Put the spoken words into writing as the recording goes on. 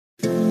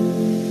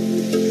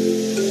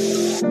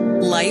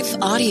Life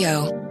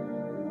Audio.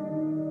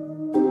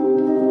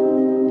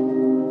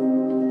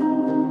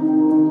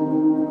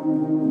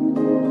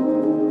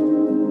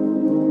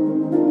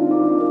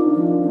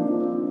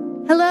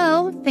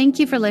 Hello, thank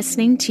you for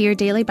listening to your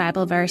Daily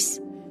Bible Verse,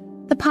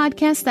 the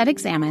podcast that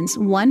examines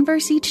one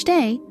verse each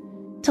day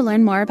to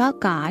learn more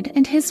about God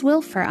and His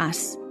will for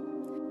us.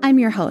 I'm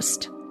your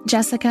host,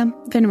 Jessica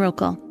Van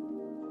Roekel.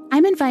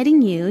 I'm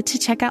inviting you to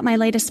check out my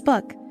latest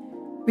book,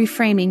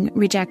 Reframing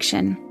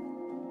Rejection.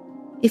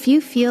 If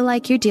you feel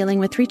like you're dealing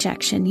with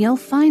rejection, you'll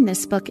find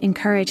this book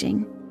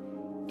encouraging.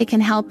 It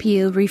can help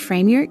you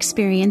reframe your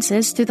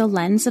experiences through the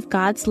lens of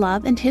God's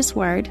love and His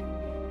Word,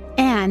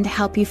 and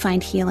help you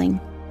find healing.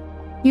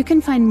 You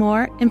can find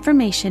more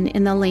information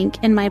in the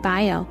link in my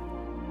bio.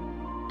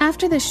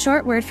 After this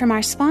short word from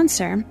our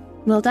sponsor,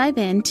 we'll dive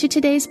into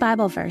today's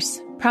Bible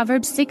verse,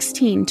 Proverbs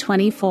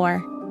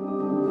 16:24.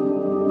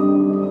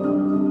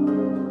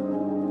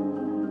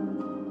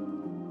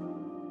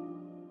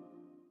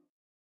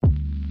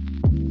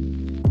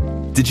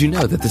 Did you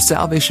know that the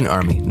Salvation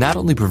Army not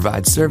only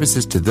provides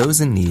services to those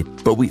in need,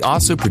 but we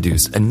also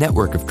produce a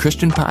network of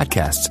Christian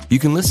podcasts you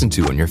can listen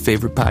to on your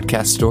favorite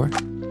podcast store?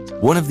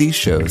 One of these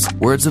shows,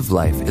 Words of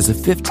Life, is a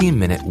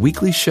 15-minute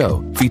weekly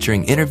show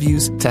featuring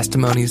interviews,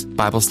 testimonies,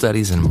 Bible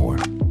studies, and more.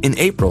 In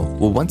April,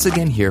 we'll once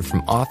again hear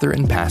from author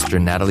and pastor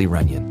Natalie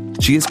Runyon.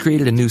 She has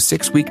created a new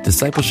 6-week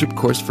discipleship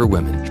course for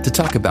women to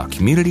talk about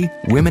community,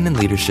 women in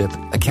leadership,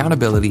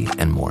 accountability,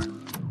 and more.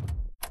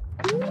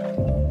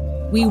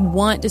 We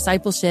want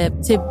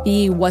discipleship to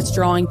be what's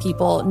drawing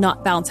people,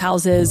 not bounce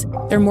houses.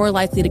 They're more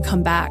likely to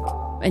come back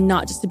and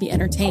not just to be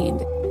entertained.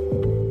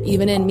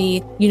 Even in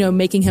me,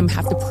 making him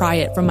have to pry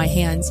it from my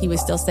hands, he was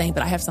still saying,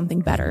 but I have something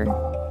better.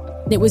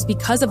 And it was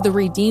because of the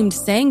redeemed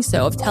saying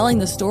so, of telling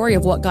the story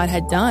of what God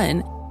had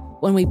done.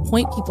 When we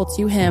point people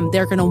to him,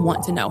 they're going to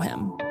want to know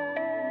him.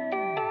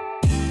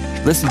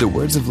 Listen to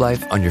Words of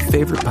Life on your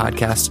favorite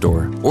podcast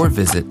store or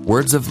visit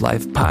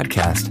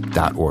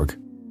wordsoflifepodcast.org.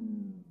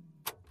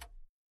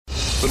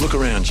 But look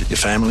around you. Your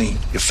family,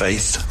 your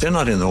faith, they're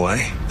not in the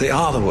way. They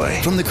are the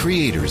way. From the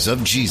creators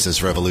of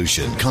Jesus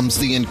Revolution comes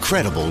the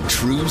incredible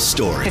true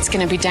story. It's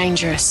going to be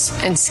dangerous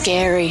and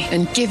scary,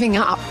 and giving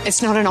up,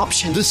 it's not an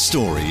option. The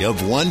story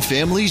of one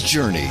family's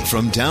journey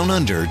from down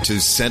under to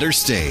center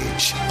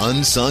stage.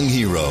 Unsung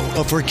Hero,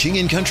 a For King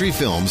and Country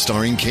film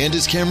starring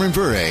Candace Cameron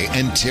Bure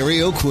and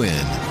Terry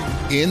O'Quinn.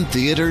 In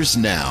theaters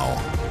now.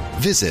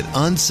 Visit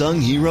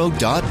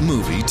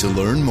unsunghero.movie to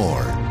learn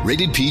more.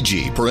 Rated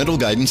PG. Parental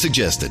guidance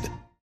suggested.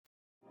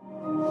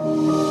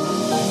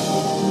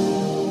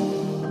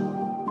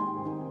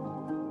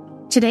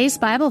 Today's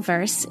Bible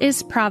verse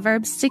is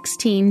Proverbs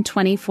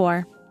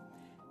 16:24.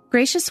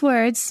 Gracious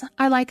words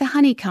are like a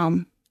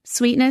honeycomb,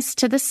 sweetness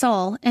to the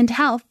soul and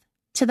health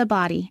to the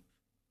body.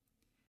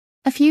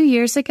 A few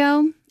years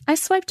ago, I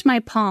swiped my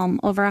palm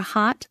over a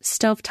hot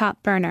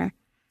stovetop burner.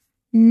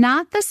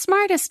 Not the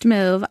smartest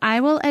move,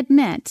 I will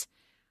admit,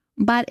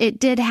 but it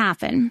did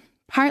happen,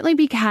 partly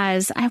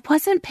because I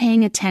wasn't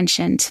paying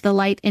attention to the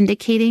light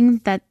indicating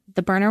that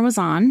the burner was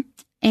on,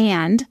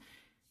 and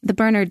the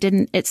burner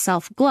didn't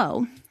itself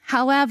glow.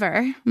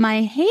 However,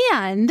 my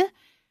hand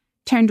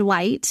turned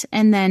white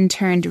and then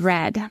turned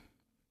red.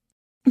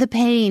 The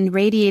pain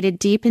radiated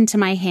deep into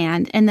my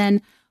hand and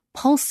then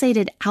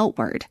pulsated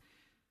outward.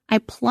 I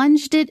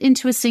plunged it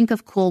into a sink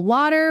of cool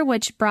water,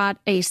 which brought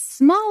a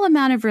small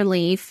amount of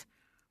relief,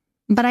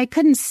 but I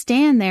couldn't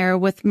stand there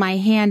with my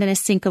hand in a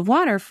sink of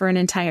water for an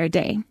entire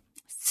day.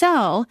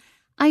 So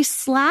I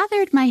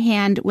slathered my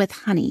hand with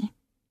honey.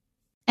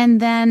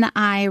 And then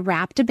I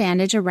wrapped a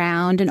bandage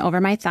around and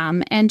over my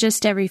thumb and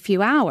just every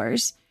few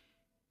hours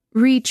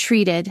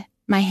retreated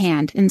my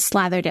hand and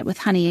slathered it with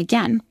honey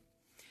again.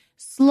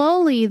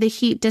 Slowly, the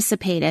heat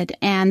dissipated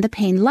and the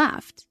pain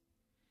left.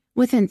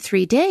 Within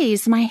 3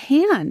 days, my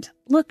hand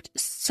looked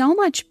so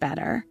much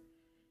better,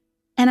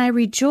 and I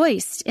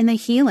rejoiced in the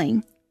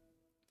healing.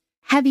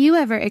 Have you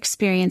ever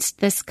experienced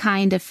this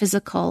kind of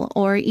physical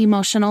or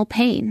emotional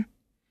pain?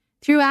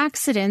 Through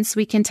accidents,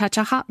 we can touch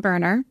a hot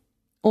burner,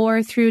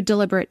 or through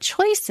deliberate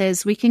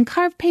choices, we can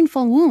carve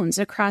painful wounds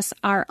across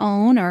our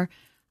own or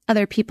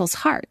other people's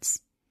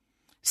hearts.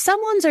 Some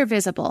wounds are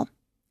visible,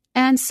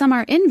 and some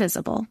are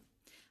invisible.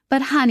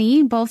 But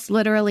honey, both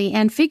literally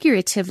and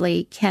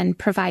figuratively, can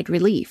provide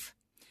relief.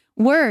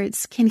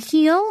 Words can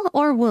heal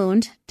or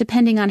wound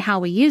depending on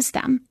how we use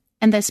them,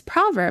 and this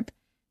proverb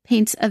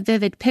paints a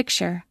vivid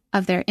picture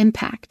of their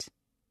impact.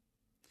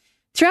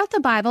 Throughout the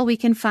Bible, we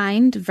can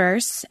find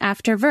verse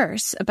after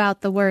verse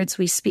about the words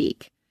we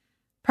speak.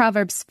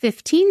 Proverbs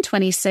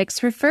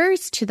 15:26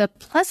 refers to the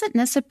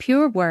pleasantness of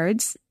pure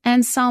words,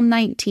 and Psalm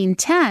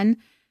 19:10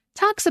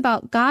 talks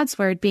about God's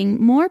word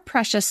being more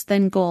precious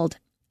than gold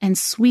and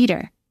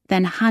sweeter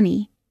than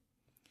honey.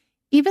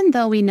 Even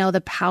though we know the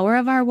power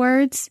of our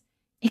words,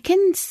 it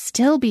can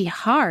still be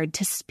hard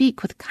to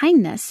speak with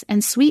kindness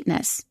and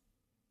sweetness.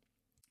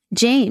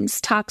 James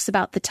talks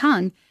about the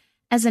tongue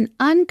as an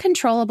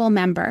uncontrollable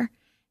member,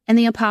 and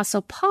the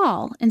Apostle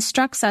Paul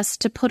instructs us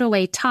to put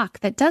away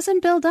talk that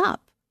doesn't build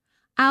up.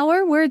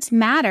 Our words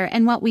matter,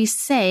 and what we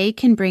say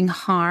can bring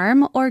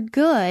harm or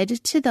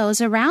good to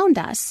those around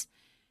us.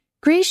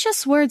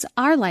 Gracious words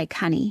are like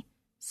honey,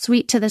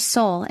 sweet to the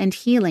soul and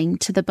healing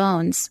to the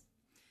bones.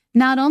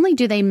 Not only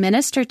do they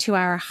minister to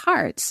our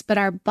hearts, but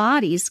our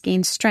bodies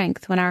gain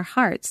strength when our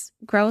hearts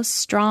grow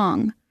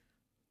strong.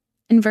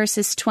 In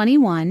verses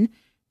 21,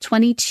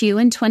 22,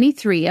 and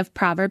 23 of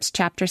Proverbs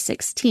chapter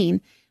 16,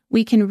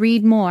 we can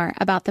read more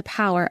about the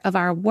power of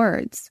our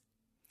words.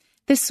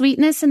 The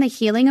sweetness and the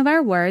healing of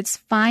our words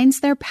finds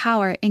their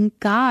power in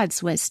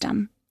God's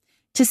wisdom.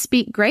 To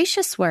speak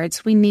gracious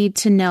words, we need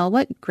to know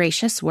what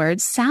gracious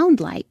words sound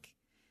like.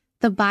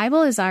 The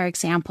Bible is our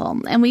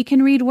example, and we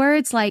can read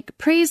words like,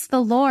 "Praise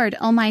the Lord,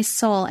 O my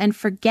soul, and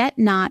forget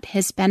not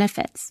his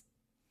benefits."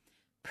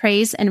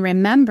 Praise and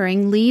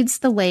remembering leads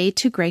the way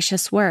to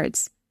gracious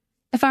words.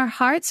 If our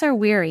hearts are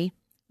weary,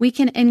 we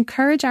can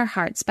encourage our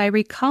hearts by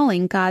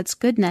recalling God's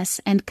goodness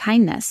and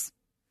kindness.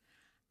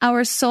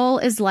 Our soul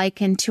is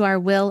likened to our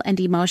will and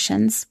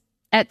emotions.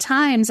 At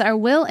times, our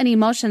will and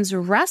emotions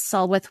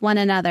wrestle with one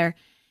another,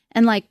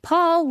 and like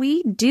Paul,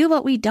 we do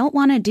what we don't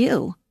want to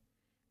do.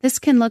 This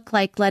can look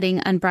like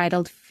letting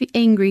unbridled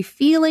angry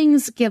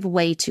feelings give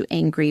way to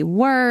angry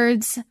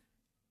words.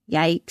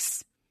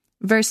 Yikes.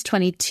 Verse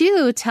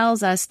 22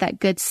 tells us that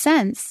good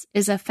sense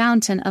is a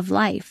fountain of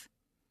life.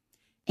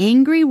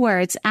 Angry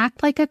words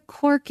act like a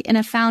cork in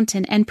a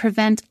fountain and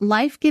prevent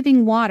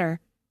life-giving water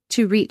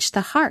to reach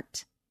the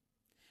heart.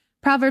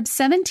 Proverbs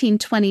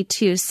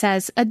 17:22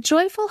 says, "A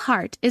joyful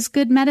heart is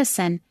good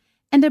medicine,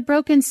 and a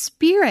broken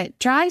spirit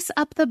dries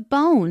up the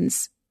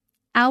bones."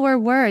 Our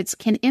words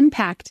can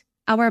impact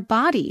our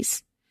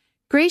bodies.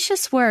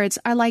 Gracious words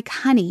are like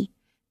honey.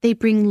 They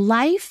bring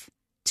life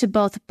to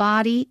both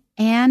body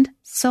and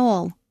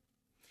soul.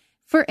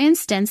 For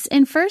instance,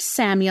 in 1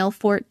 Samuel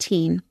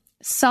 14,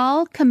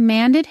 Saul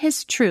commanded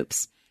his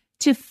troops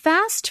to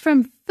fast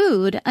from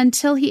food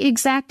until he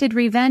exacted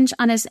revenge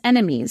on his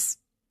enemies.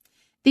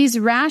 These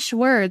rash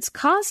words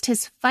caused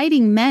his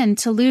fighting men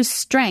to lose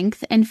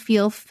strength and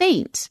feel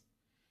faint.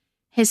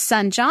 His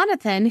son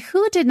Jonathan,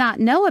 who did not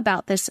know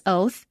about this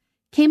oath,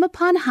 came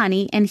upon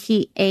honey and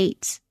he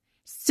ate.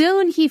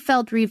 Soon he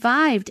felt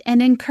revived and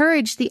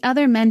encouraged the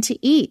other men to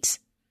eat.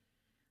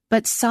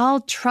 But Saul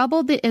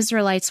troubled the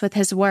Israelites with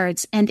his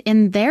words, and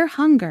in their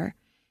hunger,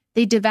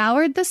 they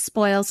devoured the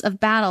spoils of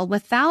battle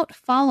without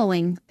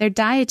following their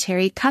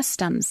dietary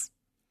customs.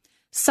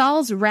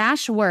 Saul's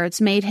rash words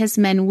made his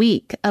men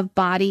weak of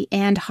body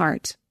and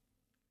heart.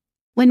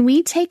 When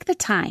we take the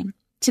time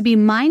to be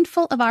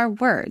mindful of our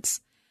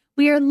words,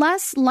 we are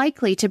less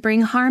likely to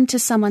bring harm to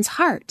someone's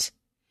heart.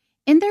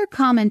 In their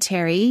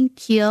commentary,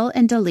 Keel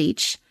and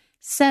Delitzsch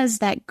says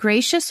that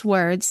gracious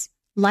words,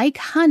 like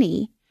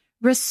honey,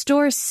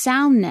 restore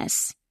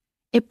soundness.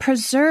 It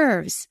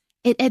preserves.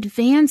 It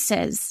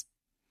advances.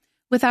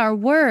 With our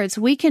words,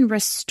 we can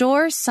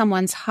restore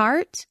someone's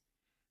heart,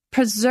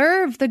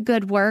 preserve the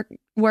good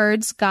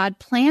words God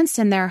plants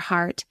in their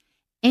heart,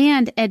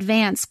 and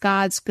advance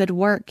God's good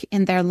work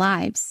in their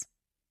lives.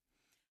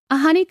 A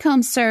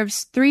honeycomb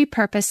serves 3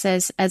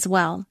 purposes as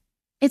well.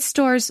 It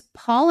stores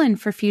pollen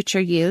for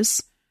future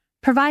use,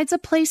 provides a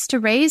place to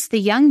raise the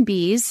young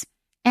bees,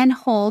 and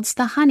holds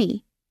the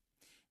honey.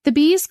 The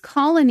bees'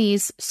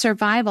 colony's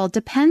survival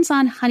depends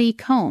on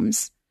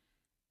honeycombs.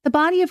 The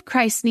body of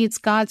Christ needs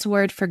God's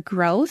word for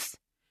growth,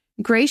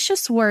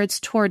 gracious words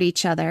toward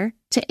each other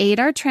to aid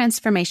our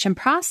transformation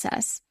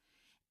process,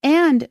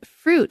 and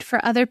fruit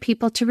for other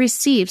people to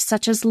receive,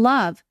 such as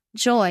love,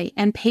 joy,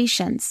 and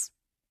patience.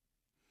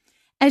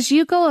 As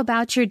you go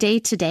about your day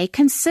today,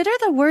 consider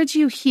the words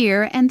you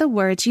hear and the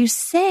words you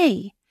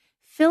say.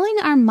 Filling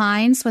our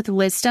minds with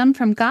wisdom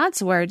from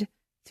God's word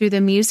through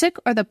the music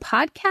or the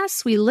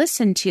podcasts we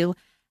listen to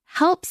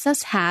helps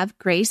us have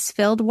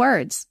grace-filled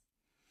words.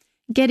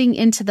 Getting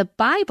into the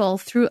Bible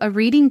through a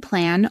reading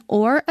plan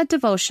or a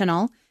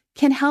devotional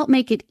can help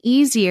make it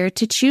easier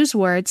to choose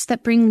words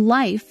that bring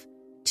life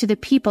to the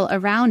people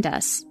around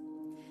us.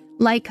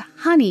 Like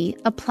honey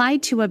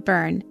applied to a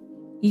burn,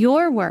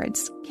 your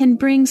words can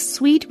bring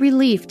sweet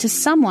relief to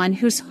someone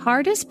whose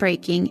heart is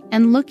breaking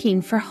and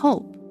looking for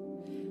hope.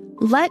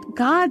 Let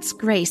God's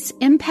grace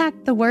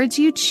impact the words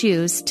you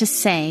choose to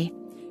say,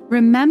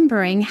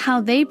 remembering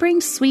how they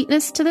bring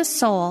sweetness to the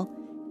soul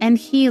and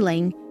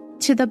healing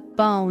to the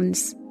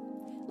bones.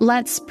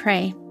 Let's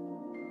pray.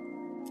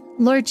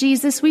 Lord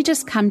Jesus, we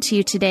just come to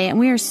you today, and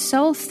we are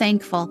so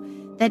thankful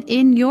that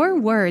in your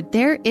word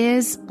there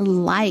is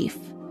life.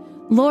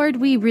 Lord,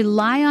 we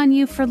rely on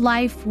you for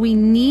life. We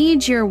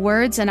need your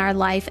words in our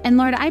life. And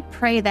Lord, I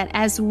pray that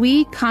as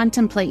we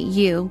contemplate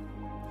you,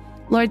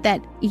 Lord,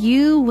 that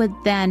you would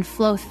then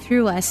flow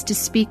through us to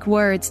speak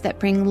words that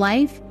bring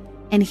life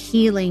and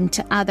healing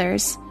to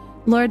others.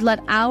 Lord, let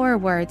our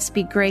words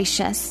be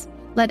gracious.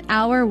 Let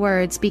our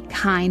words be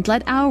kind.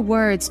 Let our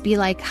words be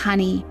like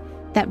honey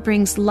that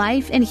brings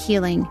life and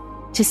healing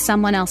to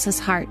someone else's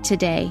heart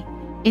today.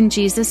 In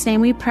Jesus'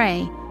 name we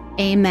pray.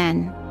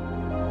 Amen.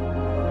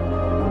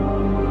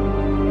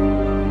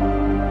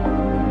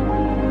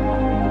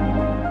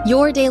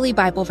 Your Daily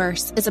Bible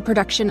Verse is a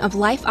production of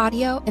Life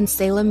Audio and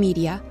Salem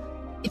Media.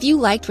 If you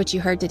liked what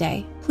you heard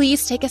today,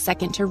 please take a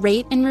second to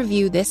rate and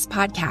review this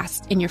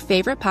podcast in your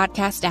favorite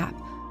podcast app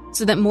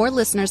so that more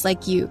listeners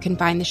like you can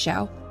find the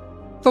show.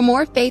 For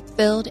more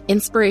faith-filled,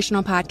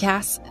 inspirational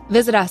podcasts,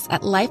 visit us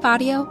at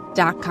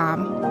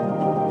lifeaudio.com.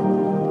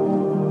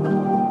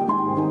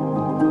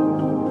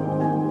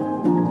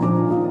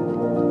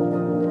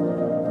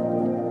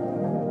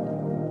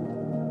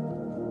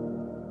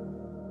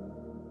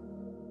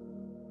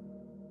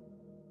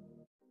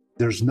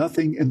 There's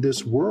nothing in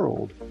this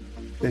world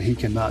that he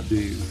cannot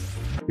do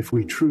if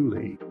we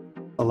truly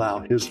allow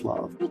his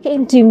love. We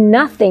can do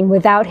nothing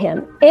without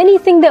him.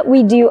 Anything that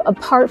we do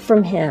apart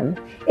from him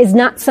is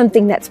not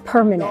something that's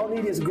permanent. All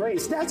need is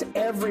grace. That's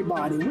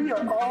everybody. We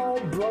are all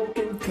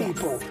broken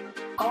people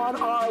on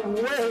our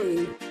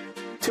way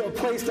to a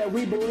place that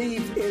we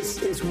believe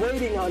is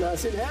waiting on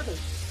us in heaven.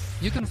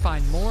 You can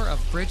find more of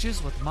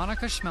Bridges with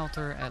Monica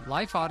Schmelter at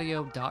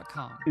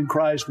lifeaudio.com. In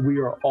Christ, we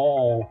are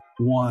all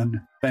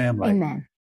one family. Amen.